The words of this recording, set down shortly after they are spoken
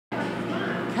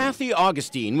Kathy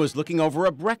Augustine was looking over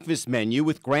a breakfast menu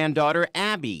with granddaughter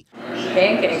Abby.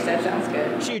 Pancakes, that sounds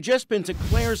good. She had just been to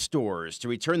Claire's stores to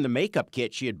return the makeup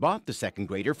kit she had bought the second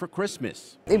grader for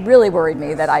Christmas. It really worried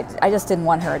me that I just didn't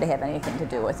want her to have anything to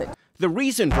do with it. The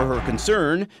reason for her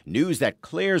concern, news that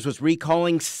Claire's was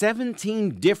recalling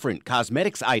 17 different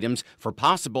cosmetics items for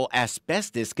possible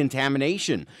asbestos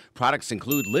contamination. Products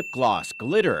include lip gloss,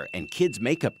 glitter, and kids'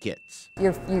 makeup kits.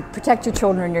 You protect your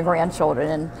children and your grandchildren,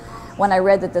 and when I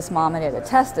read that this mom had it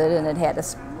tested and it had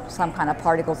some kind of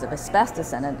particles of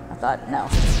asbestos in it, I thought, no.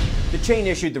 The chain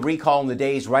issued the recall in the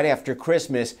days right after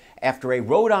Christmas after a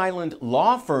Rhode Island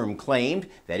law firm claimed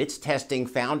that its testing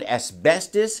found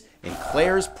asbestos in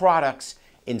Claire's products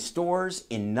in stores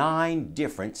in 9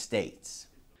 different states.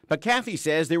 But Kathy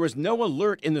says there was no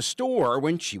alert in the store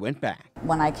when she went back.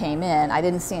 When I came in, I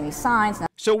didn't see any signs.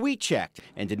 So we checked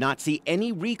and did not see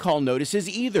any recall notices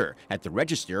either at the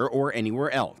register or anywhere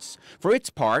else. For its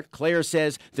part, Claire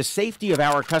says the safety of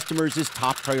our customers is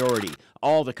top priority.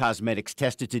 All the cosmetics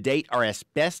tested to date are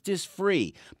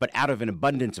asbestos-free, but out of an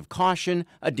abundance of caution,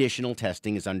 additional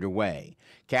testing is underway.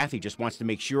 Kathy just wants to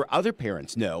make sure other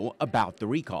parents know about the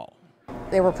recall.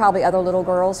 There were probably other little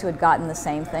girls who had gotten the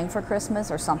same thing for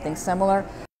Christmas or something similar.